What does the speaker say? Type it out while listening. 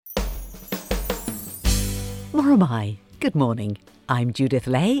Or am I? Good morning. I'm Judith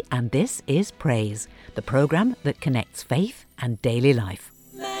Lay and this is Praise, the programme that connects faith and daily life.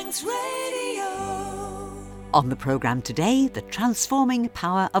 Manx Radio. On the programme today, the transforming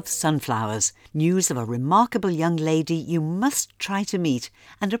power of sunflowers, news of a remarkable young lady you must try to meet,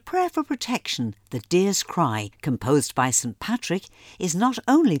 and a prayer for protection, the Deer's Cry, composed by St Patrick, is not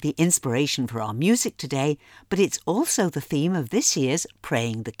only the inspiration for our music today, but it's also the theme of this year's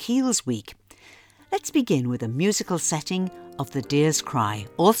Praying the Keels Week. Let's begin with a musical setting of the Deer's Cry,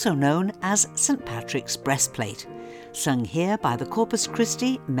 also known as St Patrick's Breastplate, sung here by the Corpus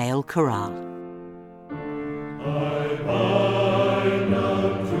Christi Male Chorale. I bind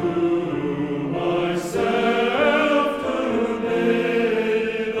unto myself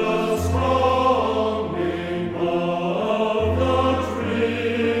today the strong name of the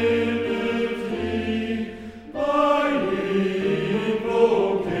Trinity, by invocation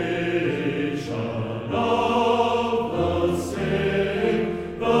of the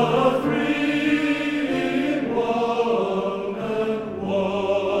same, the three in one and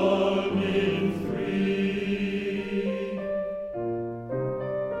one in three.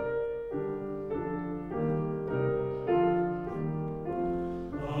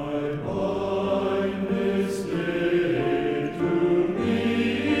 I bind this day to me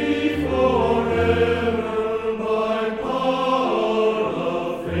forever by power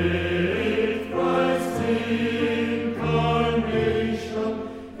of faith, Christ's incarnation,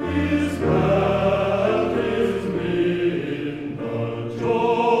 His baptism in the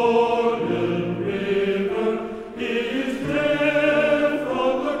Jordan River, His death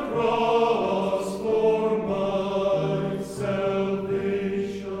on the cross for my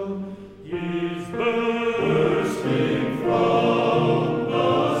salvation, His bursting from the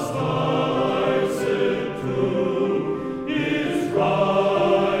skies into His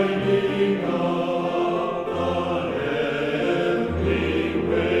riding up the heavenly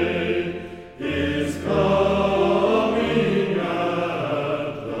way, His coming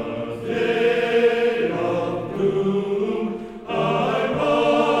at the day of doom. I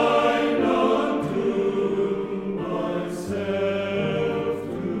bind unto myself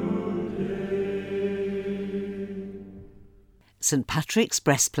today. St Patrick's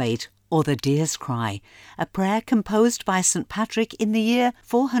Breastplate, or the Deer's Cry, a prayer composed by St Patrick in the year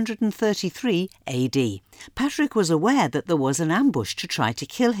 433 AD. Patrick was aware that there was an ambush to try to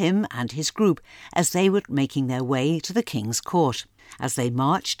kill him and his group as they were making their way to the king's court. As they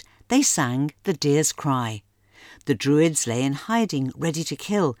marched, they sang the Deer's Cry. The Druids lay in hiding, ready to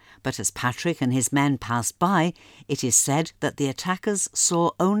kill, but as Patrick and his men passed by, it is said that the attackers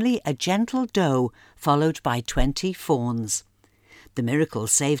saw only a gentle doe followed by 20 fawns. The miracle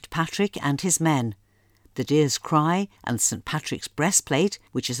saved Patrick and his men. The Deer's Cry and St Patrick's Breastplate,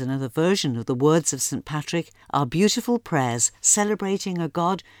 which is another version of the words of St Patrick, are beautiful prayers celebrating a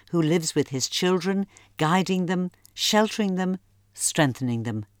God who lives with his children, guiding them, sheltering them, strengthening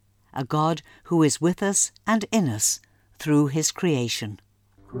them. A God who is with us and in us through his creation.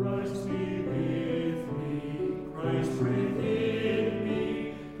 Christ be with me, Christ within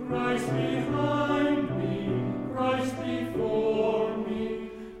me, Christ behind me, Christ before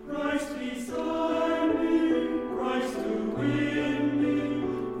me, Christ beside me, Christ to win me,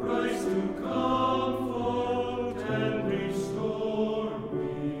 Christ to comfort and restore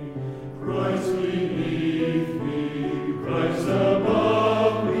me, Christ beneath me, Christ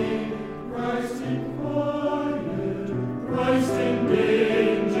above me, Christ in quiet, Christ in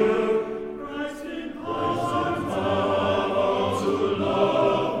danger, Christ in power to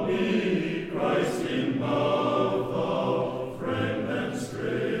love me, Christ in mouth of friend and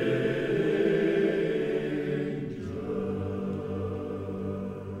stranger.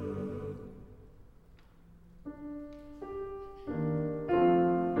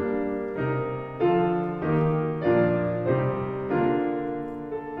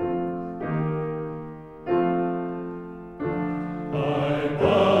 I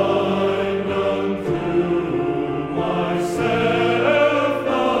bind unto myself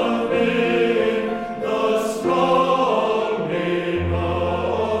the name, the strong name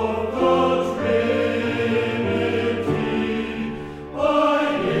of the Trinity, by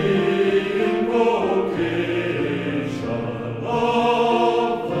invocation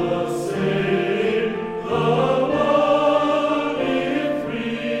of the same, the one in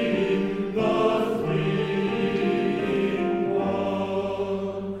three, the three in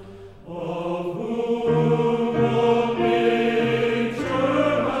one, of whom all nature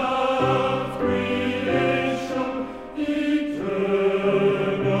hath creation, eternal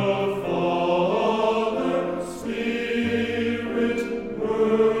Father, Spirit,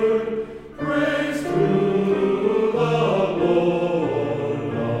 Word, praise to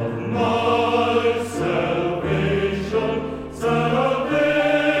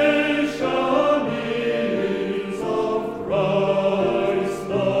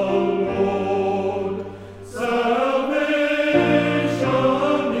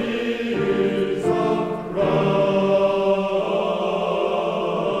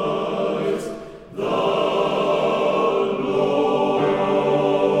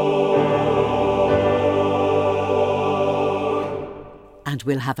And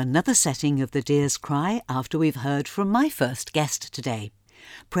we'll have another setting of the Deer's Cry after we've heard from my first guest today.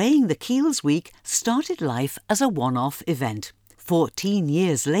 Praying the Keels Week started life as a one-off event. 14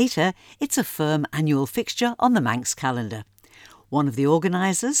 years later, it's a firm annual fixture on the Manx calendar. One of the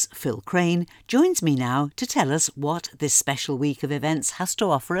organisers, Phil Crane, joins me now to tell us what this special week of events has to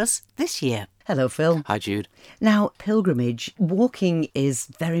offer us this year. Hello, Phil. Hi, Jude. Now, pilgrimage, walking is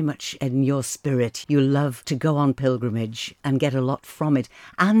very much in your spirit. You love to go on pilgrimage and get a lot from it.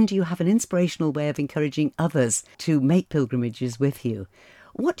 And you have an inspirational way of encouraging others to make pilgrimages with you.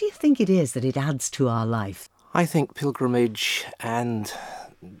 What do you think it is that it adds to our life? I think pilgrimage and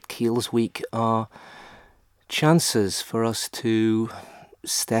Keels Week are chances for us to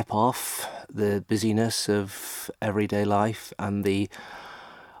step off the busyness of everyday life and the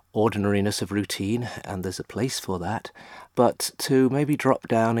ordinariness of routine, and there's a place for that, but to maybe drop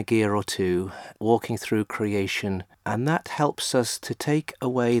down a gear or two, walking through creation, and that helps us to take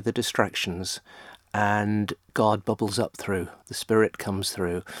away the distractions, and God bubbles up through, the Spirit comes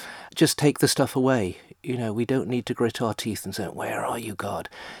through. Just take the stuff away. We don't need to grit our teeth and say, "Where are you, God?"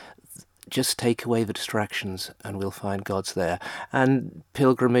 Just take away the distractions and we'll find God's there. And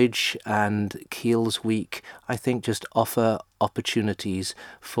pilgrimage and Keels Week, I think, just offer opportunities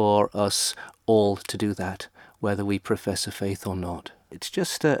for us all to do that, whether we profess a faith or not. It's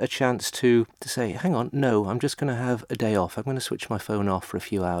just a chance to say, hang on, no, I'm just going to have a day off. I'm going to switch my phone off for a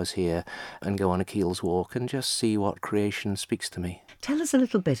few hours here and go on a Keels walk and just see what creation speaks to me. Tell us a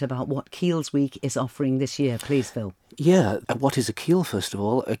little bit about what Keels Week is offering this year, please, Phil. Yeah, what is a keel, first of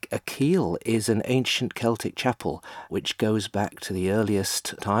all? A keel is an ancient Celtic chapel which goes back to the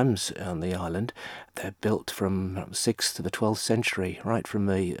earliest times on the island. They're built from 6th to the 12th century, right from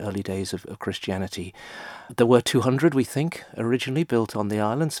the early days of Christianity. There were 200, we think, originally built on the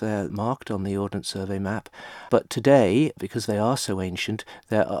islands. They're marked on the Ordnance Survey map. But today, because they are so ancient,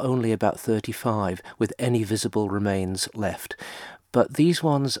 there are only about 35 with any visible remains left. But these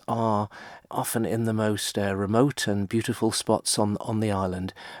ones are often in the most remote and beautiful spots on the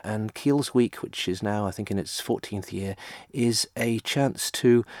island. And Keels Week, which is now, I think, in its 14th year, is a chance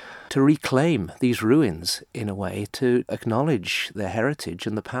to reclaim these ruins in a way, to acknowledge their heritage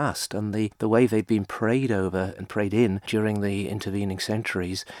and the past and the way they've been prayed over and prayed in during the intervening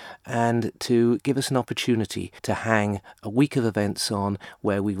centuries, and to give us an opportunity to hang a week of events on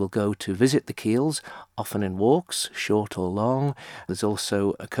where we will go to visit the Keels, often in walks, short or long. There's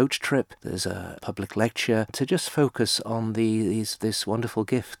also a coach trip, there's a public lecture, to just focus on this wonderful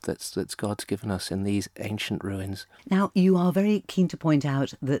gift that's God's given us in these ancient ruins. Now, you are very keen to point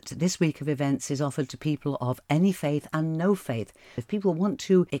out that this week of events is offered to people of any faith and no faith. If people want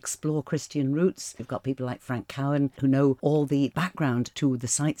to explore Christian roots, we've got people like Frank Cowan who know all the background to the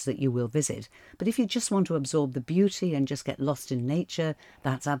sites that you will visit. But if you just want to absorb the beauty and just get lost in nature,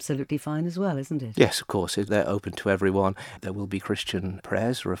 that's absolutely fine as well, isn't it? Yes, of course, they're open to everyone. There will be Christian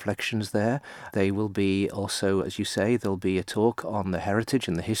prayers, reflections there. They will be also, as you say, there'll be a talk on the heritage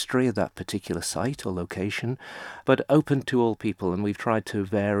and the history of that particular site or location, but open to all people. And we've tried to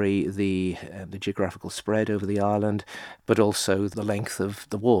vary the geographical spread over the island, but also the length of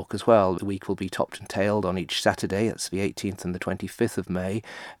the walk as well. The week will be topped and tailed on each Saturday, that's the 18th and the 25th of May,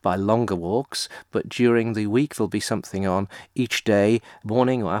 by longer walks, but during the week there'll be something on each day,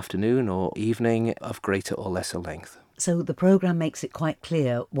 morning or afternoon or evening, of greater or lesser length. So the programme makes it quite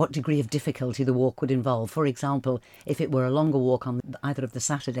clear what degree of difficulty the walk would involve. For example, if it were a longer walk on either of the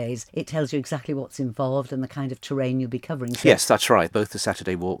Saturdays, it tells you exactly what's involved and the kind of terrain you'll be covering. So yes, that's right. Both the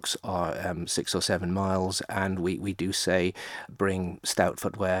Saturday walks are 6 or 7 miles, and we do say bring stout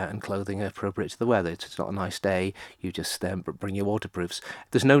footwear and clothing appropriate to the weather. It's not a nice day, you just bring your waterproofs.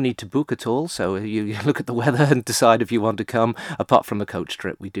 There's no need to book at all, so you look at the weather and decide if you want to come. Apart from the coach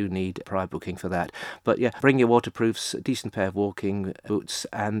trip, we do need prior booking for that. But yeah, bring your waterproofs, a decent pair of walking boots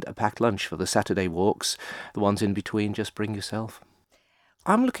and a packed lunch for the Saturday walks. The ones in between, just bring yourself.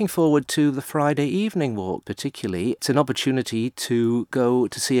 I'm looking forward to the Friday evening walk particularly. It's an opportunity to go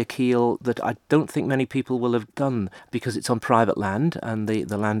to see a keel that I don't think many people will have done, because it's on private land and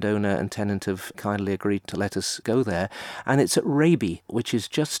the landowner and tenant have kindly agreed to let us go there. And it's at Raby, which is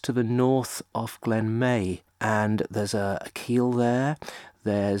just to the north of Glenmay. And there's a keel there.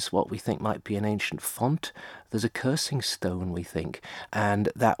 There's what we think might be an ancient font. there's a cursing stone, we think, and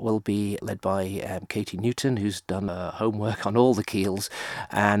that will be led by Katie Newton, who's done homework on all the keels,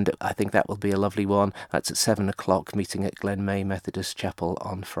 and I think that will be a lovely one. That's at 7 o'clock, meeting at Glen May Methodist Chapel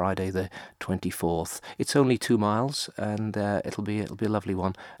on Friday the 24th. It's only 2 miles, and it'll be a lovely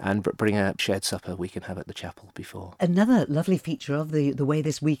one, and bring a shared supper we can have at the chapel before. Another lovely feature of the way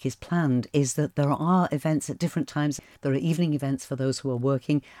this week is planned is that there are events at different times. There are evening events for those who are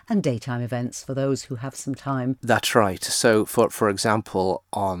working and daytime events for those who have some time. That's right. So, for example,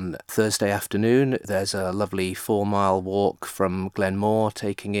 on Thursday afternoon, there's a lovely 4-mile walk from Glenmore,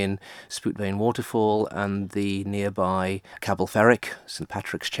 taking in Spootvane Waterfall and the nearby Cabell Ferrick, St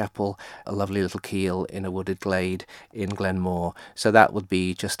Patrick's Chapel, a lovely little keel in a wooded glade in Glenmore. So that would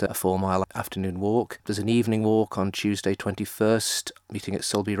be just a 4-mile afternoon walk. There's an evening walk on Tuesday 21st, meeting at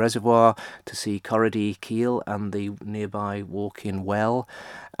Sulby Reservoir to see Corrady Keel and the nearby Walk-in Well.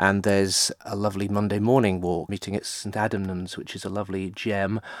 And there's a lovely Monday morning walk, meeting at St Adamnan's, which is a lovely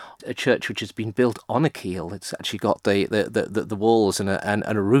gem, a church which has been built on a keel. It's actually got the walls and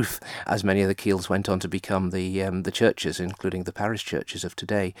a roof, as many of the keels went on to become the churches, including the parish churches of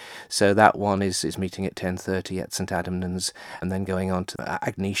today. So that one is meeting at 10:30 at St Adamnan's, and then going on to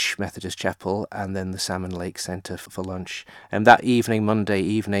Agnish Methodist Chapel, and then the Salmon Lake Centre for lunch. And that evening, Monday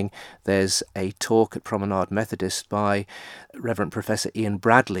evening, there's a talk at Promenade Methodist by Reverend Professor Ian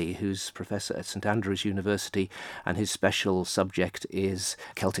Bradley, who's professor at St Andrews University, and his special subject is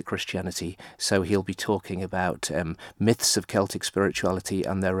Celtic Christianity. So he'll be talking about myths of Celtic spirituality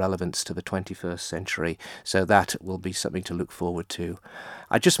and their relevance to the 21st century. So that will be something to look forward to.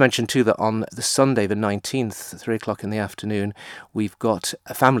 I just mentioned too that on the Sunday the 19th, 3 o'clock in the afternoon, we've got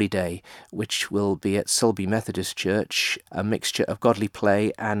a family day, which will be at Sulby Methodist Church, a mixture of godly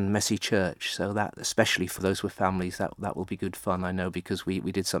play and messy church. So that, especially for those with families, that will be good fun, I know, because we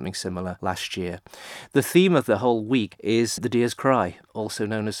did something similar last year. The theme of the whole week is the Deer's Cry, also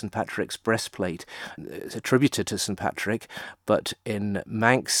known as St Patrick's breastplate. It's attributed to St Patrick, but in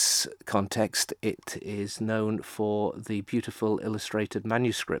Manx context, it is known for the beautiful illustrated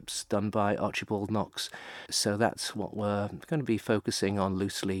manuscripts done by Archibald Knox. So that's what we're going to be focusing on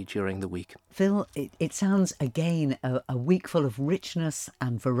loosely during the week. Phil, it sounds again a week full of richness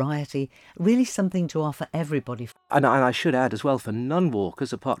and variety, really something to offer everybody. And I should add as well, for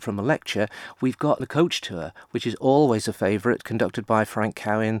non-walkers, apart from a lecture, we've got the coach tour, which is always a favourite, conducted by Frank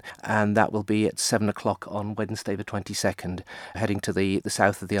Cowan, and that will be at 7 o'clock on Wednesday the 22nd, heading to the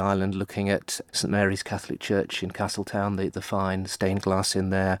south of the island, looking at St Mary's Catholic Church in Castletown, the fine stained glass in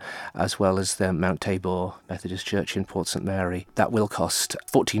there, as well as the Mount Tabor Methodist Church in Port St Mary. That will cost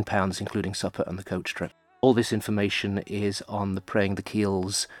 £14, including supper and the coach trip. All this information is on the Praying the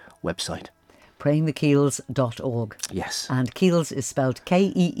Keels website. prayingthekeels.org. Yes. And Keels is spelled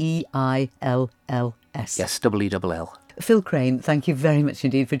Keills. Yes, double-E-double-L. Phil Crane, thank you very much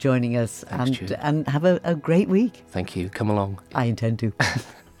indeed for joining us. Thanks, Jude. And have a great week. Thank you. Come along. I intend to.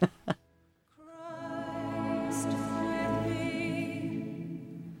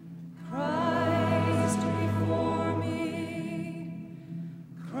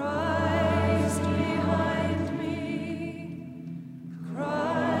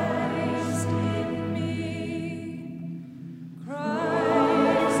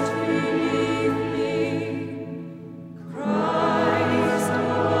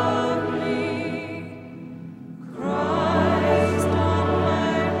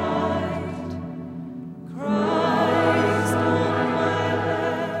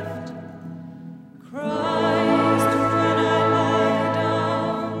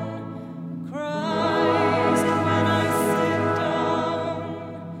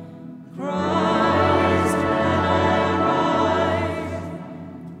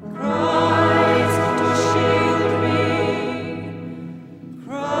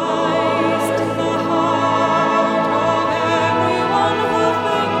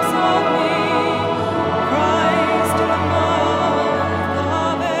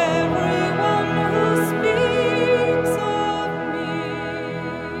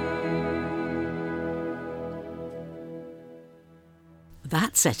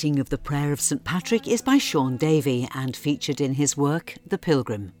 That setting of the Prayer of St Patrick is by Sean Davey and featured in his work, The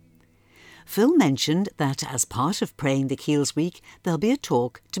Pilgrim. Phil mentioned that as part of Praying the Keels Week, there'll be a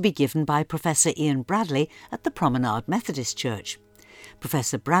talk to be given by Professor Ian Bradley at the Promenade Methodist Church.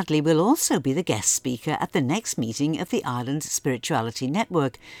 Professor Bradley will also be the guest speaker at the next meeting of the Ireland Spirituality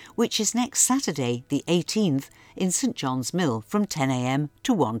Network, which is next Saturday, the 18th, in St John's Mill from 10 a.m.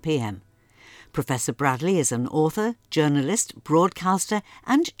 to 1 p.m. Professor Bradley is an author, journalist, broadcaster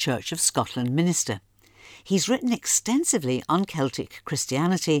and Church of Scotland minister. He's written extensively on Celtic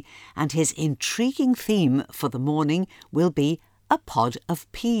Christianity, and his intriguing theme for the morning will be a pod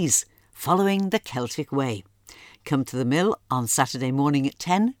of peas, following the Celtic way. Come to the mill on Saturday morning at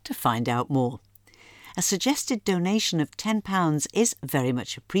 10 to find out more. A suggested donation of £10 is very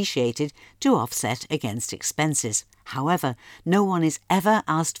much appreciated to offset against expenses. However, no one is ever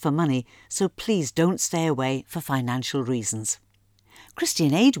asked for money, so please don't stay away for financial reasons.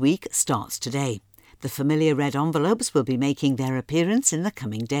 Christian Aid Week starts today. The familiar red envelopes will be making their appearance in the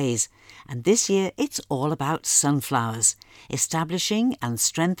coming days. And this year it's all about sunflowers, establishing and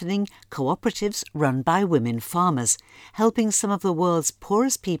strengthening cooperatives run by women farmers, helping some of the world's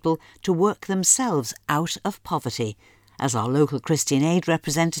poorest people to work themselves out of poverty, as our local Christian Aid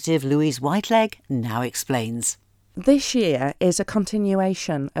representative Louise Whiteleg now explains. This year is a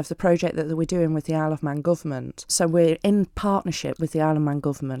continuation of the project that we're doing with the Isle of Man government. So we're in partnership with the Isle of Man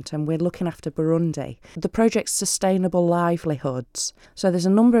government and we're looking after Burundi. The project's Sustainable Livelihoods. So there's a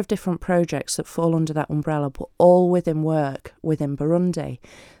number of different projects that fall under that umbrella, but all within work within Burundi.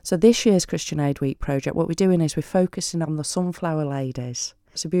 So this year's Christian Aid Week project, what we're doing is we're focusing on the Sunflower Ladies.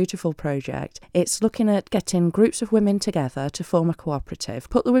 It's a beautiful project. It's looking at getting groups of women together to form a cooperative,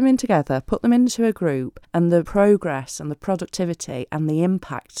 put the women together, put them into a group, and the progress and the productivity and the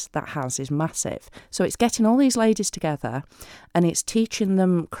impact that has is massive. So it's getting all these ladies together and it's teaching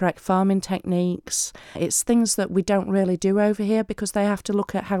them correct farming techniques. It's things that we don't really do over here because they have to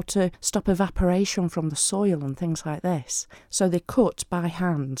look at how to stop evaporation from the soil and things like this. So they cut by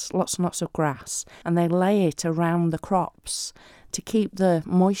hand lots and lots of grass and they lay it around the crops to keep the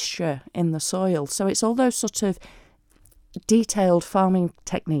moisture in the soil. So it's all those sort of detailed farming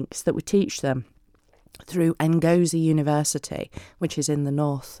techniques that we teach them through Ngozi University, which is in the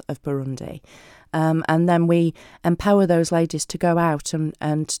north of Burundi. And then we empower those ladies to go out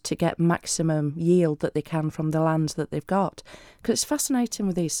and to get maximum yield that they can from the land that they've got. Because it's fascinating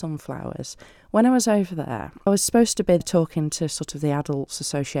with these sunflowers. When I was over there, I was supposed to be talking to sort of the adults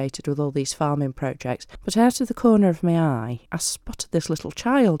associated with all these farming projects, but out of the corner of my eye, I spotted this little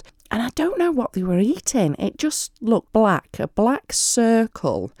child. And I don't know what they were eating. It just looked black, a black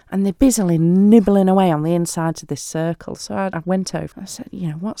circle. And they're busily nibbling away on the insides of this circle. So I went over. I said,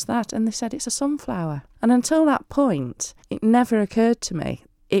 what's that? And they said, it's a sunflower. And until that point, it never occurred to me.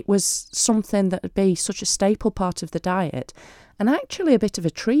 It was something that would be such a staple part of the diet. And actually a bit of a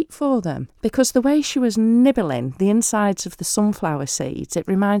treat for them. Because the way she was nibbling the insides of the sunflower seeds, it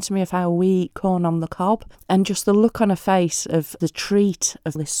reminds me of how we eat corn on the cob. And just the look on her face of the treat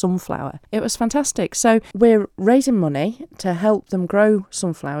of this sunflower. It was fantastic. So we're raising money to help them grow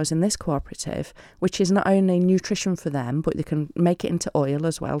sunflowers in this cooperative, which is not only nutrition for them, but they can make it into oil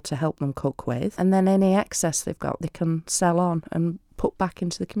as well to help them cook with. And then any excess they've got, they can sell on and put back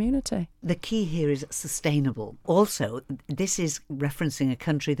into the community. The key here is sustainable. Also, this is referencing a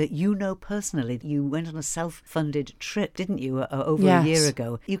country that you know personally. You went on a self-funded trip, didn't you, over a year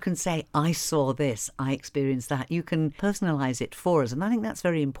ago. You can say, I saw this, I experienced that. You can personalise it for us, and I think that's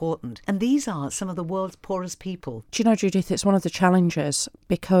very important. And these are some of the world's poorest people. Do you know, Judith, it's one of the challenges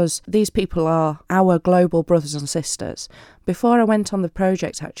because these people are our global brothers and sisters. Before I went on the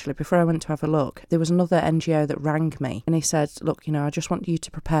project, actually, before I went to have a look, there was another NGO that rang me and he said, look, I just want you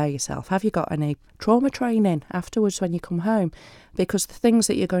to prepare yourself. Have you got any trauma training afterwards when you come home? Because the things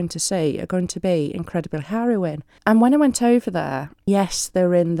that you're going to see are going to be incredibly harrowing. And when I went over there, yes,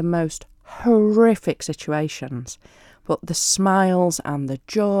 they're in the most horrific situations, but the smiles and the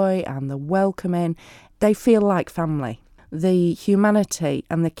joy and the welcoming, they feel like family. The humanity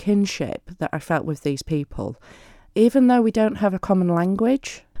and the kinship that I felt with these people, even though we don't have a common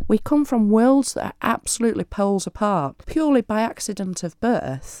language, we come from worlds that are absolutely poles apart, purely by accident of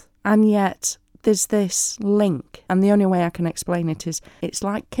birth, and yet there's this link, and the only way I can explain it is it's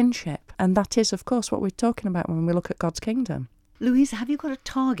like kinship, and that is, of course, what we're talking about when we look at God's kingdom. Louise, have you got a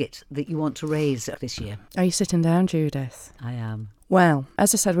target that you want to raise this year? Are you sitting down, Judith? I am. Well,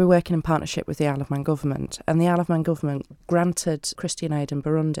 as I said, we're working in partnership with the Isle of Man government, and the Isle of Man government granted Christian Aid in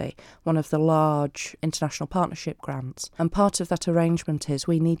Burundi one of the large international partnership grants. And part of that arrangement is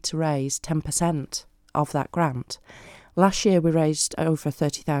we need to raise 10% of that grant. Last year we raised over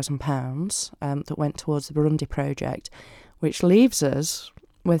 £30,000 that went towards the Burundi project, which leaves us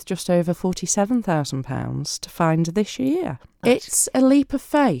with just over £47,000 to find this year. It's a leap of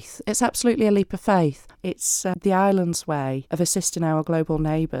faith. It's absolutely a leap of faith. It's the island's way of assisting our global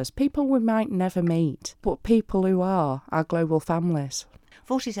neighbours, people we might never meet, but people who are our global families.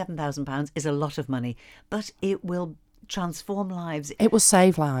 £47,000 is a lot of money, but it will transform lives. It will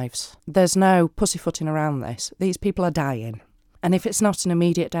save lives. There's no pussyfooting around this. These people are dying. And if it's not an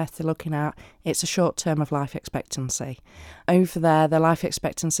immediate death they're looking at, it's a short term of life expectancy. Over there, the life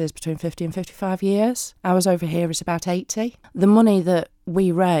expectancy is between 50 and 55 years. Ours over here is about 80. The money that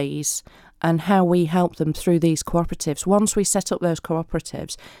we raise and how we help them through these cooperatives, once we set up those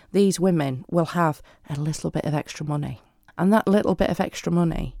cooperatives, these women will have a little bit of extra money. And that little bit of extra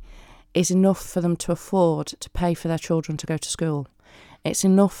money is enough for them to afford to pay for their children to go to school. It's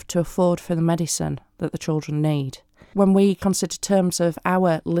enough to afford for the medicine that the children need. When we consider terms of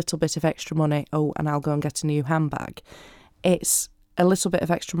our little bit of extra money, oh, and I'll go and get a new handbag, it's a little bit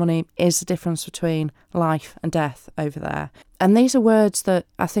of extra money is the difference between life and death over there. And these are words that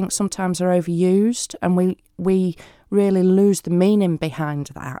I think sometimes are overused, and we really lose the meaning behind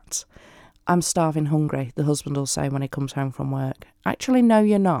that. I'm starving hungry, the husband will say when he comes home from work. Actually, no,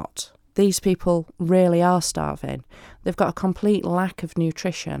 you're not. These people really are starving. They've got a complete lack of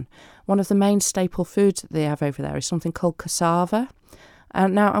nutrition. One of the main staple foods that they have over there is something called cassava.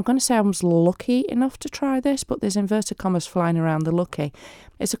 Now, I'm going to say I was lucky enough to try this, but there's inverted commas flying around the lucky.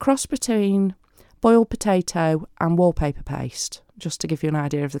 It's a cross between boiled potato and wallpaper paste, just to give you an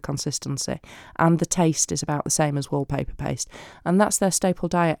idea of the consistency. And the taste is about the same as wallpaper paste. And that's their staple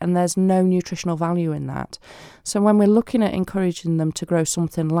diet, and there's no nutritional value in that. So when we're looking at encouraging them to grow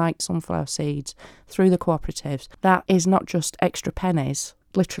something like sunflower seeds through the cooperatives, that is not just extra pennies,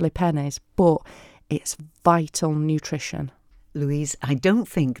 literally pennies, but it's vital nutrition. Louise, I don't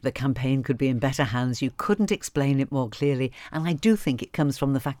think the campaign could be in better hands. You couldn't explain it more clearly. And I do think it comes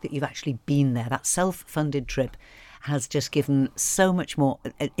from the fact that you've actually been there. That self-funded trip has just given so much more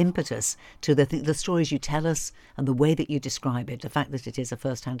impetus to the stories you tell us and the way that you describe it, the fact that it is a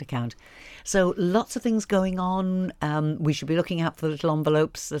first-hand account. So lots of things going on. We should be looking out for the little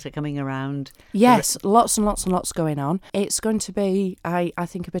envelopes that are coming around. Yes, lots and lots and lots going on. It's going to be, I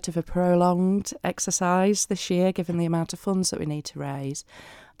think, a bit of a prolonged exercise this year, given the amount of funds that we need to raise.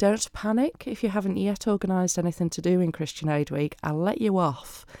 Don't panic if you haven't yet organised anything to do in Christian Aid Week. I'll let you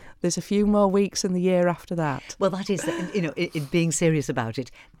off. There's a few more weeks in the year after that. Well, that is, being serious about it,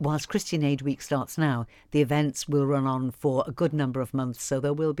 whilst Christian Aid Week starts now, the events will run on for a good number of months. So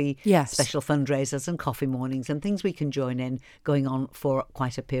there will be special fundraisers and coffee mornings and things we can join in going on for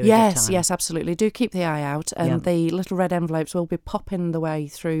quite a period of time. Yes, absolutely. Do keep the eye out. And the little red envelopes will be popping the way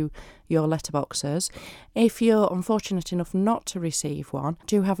through your letterboxes. If you're unfortunate enough not to receive one,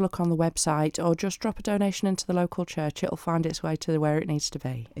 do have a look on the website or just drop a donation into the local church. It'll find its way to where it needs to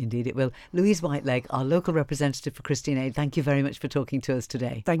be. Indeed it will. Louise Whiteleg, our local representative for Christian Aid, thank you very much for talking to us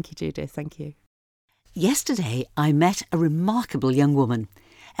today. Thank you, Judith. Thank you. Yesterday, I met a remarkable young woman.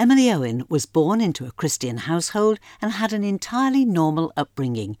 Emily Owen was born into a Christian household and had an entirely normal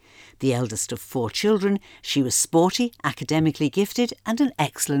upbringing. The eldest of 4 children, she was sporty, academically gifted and an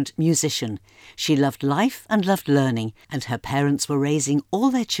excellent musician. She loved life and loved learning, and her parents were raising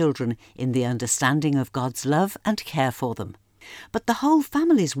all their children in the understanding of God's love and care for them. But the whole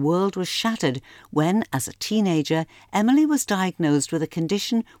family's world was shattered when, as a teenager, Emily was diagnosed with a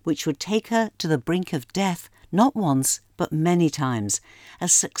condition which would take her to the brink of death, not once, but many times,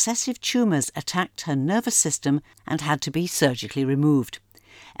 as successive tumours attacked her nervous system and had to be surgically removed.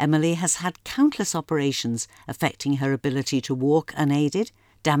 Emily has had countless operations affecting her ability to walk unaided,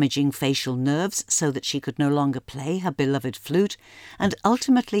 damaging facial nerves so that she could no longer play her beloved flute, and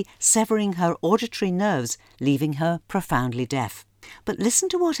ultimately severing her auditory nerves, leaving her profoundly deaf. But listen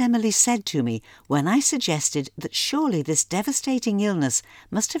to what Emily said to me when I suggested that surely this devastating illness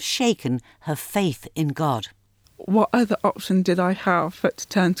must have shaken her faith in God. What other option did I have but to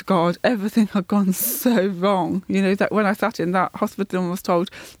turn to God? Everything had gone so wrong. You know, that when I sat in that hospital and was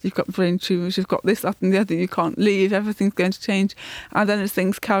told, you've got brain tumours, you've got this, that and the other, you can't leave, everything's going to change. And then as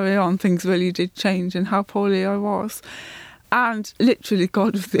things carry on, things really did change and how poorly I was. And literally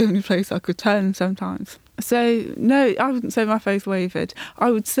God was the only place I could turn sometimes. So, no, I wouldn't say my faith wavered. I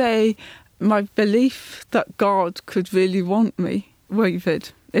would say my belief that God could really want me wavered,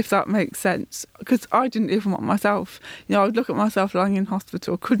 if that makes sense, because I didn't even want myself. You know, I would look at myself lying in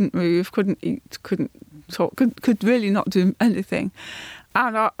hospital, couldn't move, couldn't eat, couldn't talk, could really not do anything.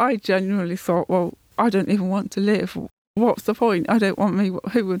 And I genuinely thought, well, I don't even want to live. What's the point? I don't want me.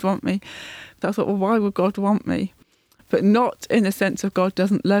 Who would want me? So I thought, well, why would God want me? But not in a sense of God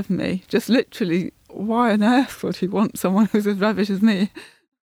doesn't love me. Just literally, why on earth would he want someone who's as rubbish as me?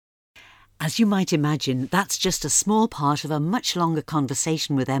 As you might imagine, that's just a small part of a much longer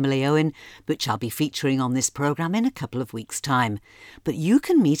conversation with Emily Owen, which I'll be featuring on this programme in a couple of weeks' time. But you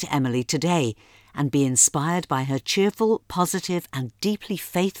can meet Emily today and be inspired by her cheerful, positive and deeply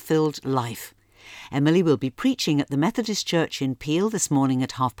faith-filled life. Emily will be preaching at the Methodist Church in Peel this morning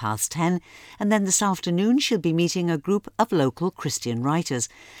at 10:30, and then this afternoon she'll be meeting a group of local Christian writers,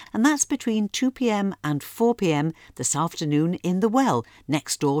 and that's between 2 p.m. and 4 p.m. this afternoon in The Well,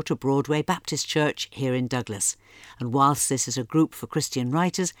 next door to Broadway Baptist Church here in Douglas. And whilst this is a group for Christian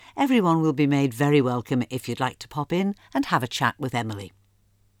writers, everyone will be made very welcome if you'd like to pop in and have a chat with Emily.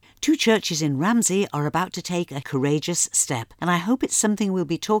 2 churches in Ramsey are about to take a courageous step, and I hope it's something we'll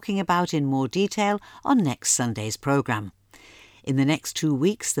be talking about in more detail on next Sunday's programme. In the next 2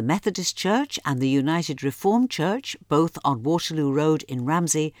 weeks, the Methodist Church and the United Reformed Church, both on Waterloo Road in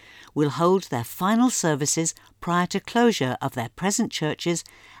Ramsey, will hold their final services prior to closure of their present churches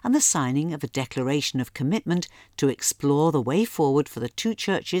and the signing of a declaration of commitment to explore the way forward for the 2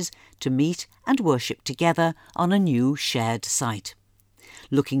 churches to meet and worship together on a new shared site.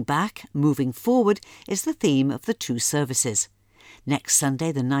 Looking back, moving forward is the theme of the 2 services. Next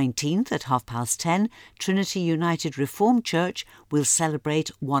Sunday, the 19th at 10:30, Trinity United Reformed Church will celebrate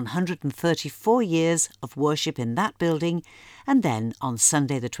 134 years of worship in that building, and then on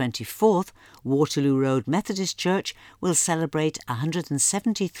Sunday the 24th, Waterloo Road Methodist Church will celebrate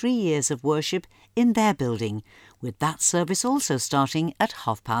 173 years of worship in their building, with that service also starting at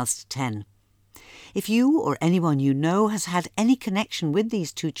 10:30. If you or anyone you know has had any connection with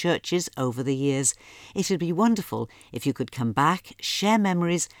these 2 churches over the years, it would be wonderful if you could come back, share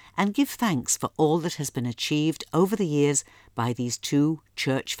memories and give thanks for all that has been achieved over the years by these 2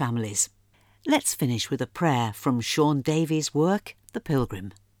 church families. Let's finish with a prayer from Sean Davies' work, The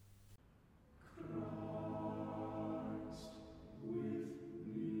Pilgrim.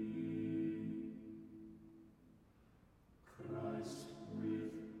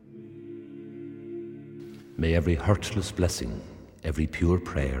 May every hurtless blessing, every pure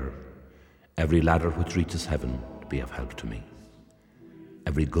prayer, every ladder which reaches heaven be of help to me.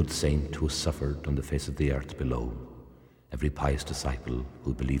 Every good saint who has suffered on the face of the earth below, every pious disciple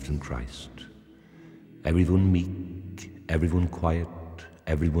who believed in Christ, everyone meek, everyone quiet,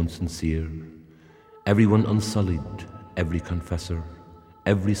 everyone sincere, everyone unsullied, every confessor,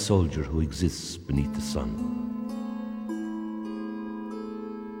 every soldier who exists beneath the sun.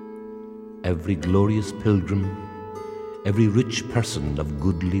 Every glorious pilgrim, every rich person of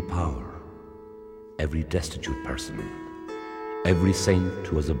goodly power, every destitute person, every saint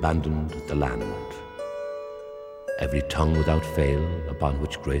who has abandoned the land, every tongue without fail upon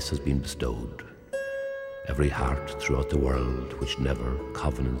which grace has been bestowed, every heart throughout the world which never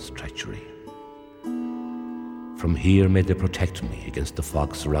covenants treachery. From here may they protect me against the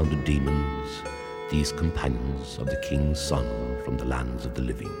fog-surrounded demons, these companions of the King's Son from the lands of the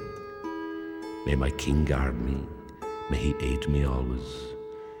living. May my King guard me, may he aid me always.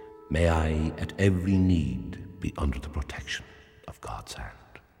 May I, at every need, be under the protection of God's hand.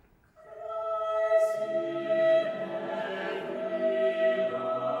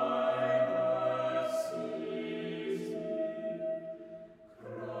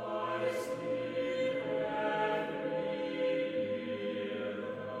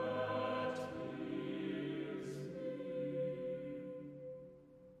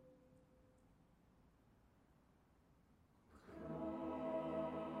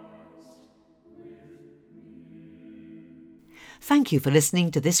 Thank you for listening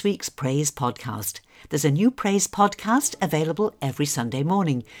to this week's Praise Podcast. There's a new Praise Podcast available every Sunday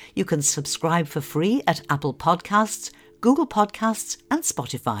morning. You can subscribe for free at Apple Podcasts, Google Podcasts and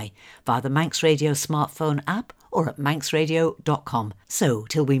Spotify via the Manx Radio smartphone app or at manxradio.com. So,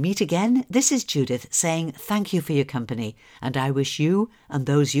 till we meet again, this is Judith saying thank you for your company, and I wish you and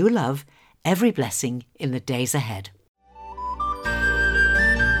those you love every blessing in the days ahead.